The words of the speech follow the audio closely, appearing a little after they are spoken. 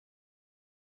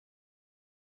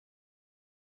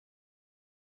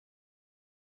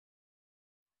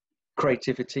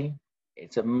creativity.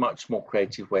 It's a much more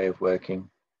creative way of working.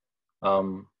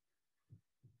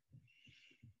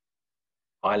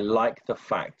 I like the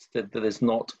fact that there's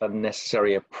not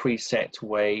necessarily a preset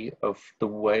way of the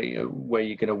way where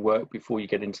you're going to work before you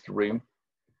get into the room.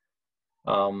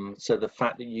 So the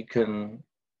fact that you can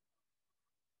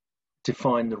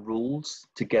define the rules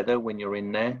together when you're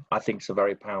in there, I think is a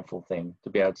very powerful thing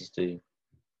to be able to do.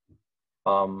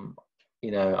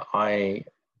 You know,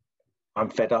 I'm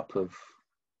fed up of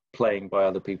playing by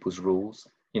other people's rules,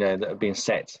 you know, that have been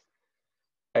set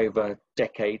over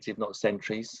decades, if not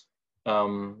centuries.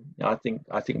 I think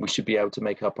we should be able to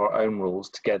make up our own rules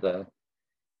together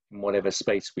in whatever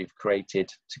space we've created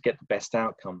to get the best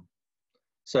outcome.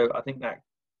 So I think that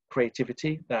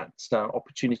creativity, that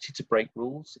opportunity to break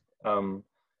rules,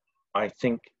 I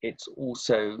think it's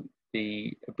also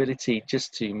the ability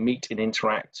just to meet and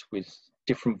interact with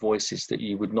different voices that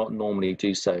you would not normally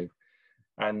do so,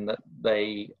 and that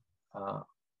they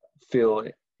feel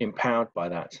empowered by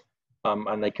that,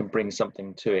 and they can bring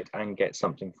something to it and get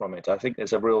something from it. I think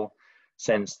there's a real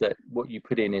sense that what you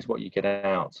put in is what you get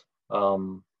out.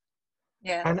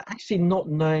 Yeah. And actually not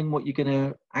knowing what you're going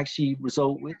to actually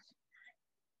result with,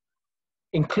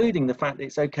 including the fact that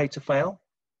it's okay to fail.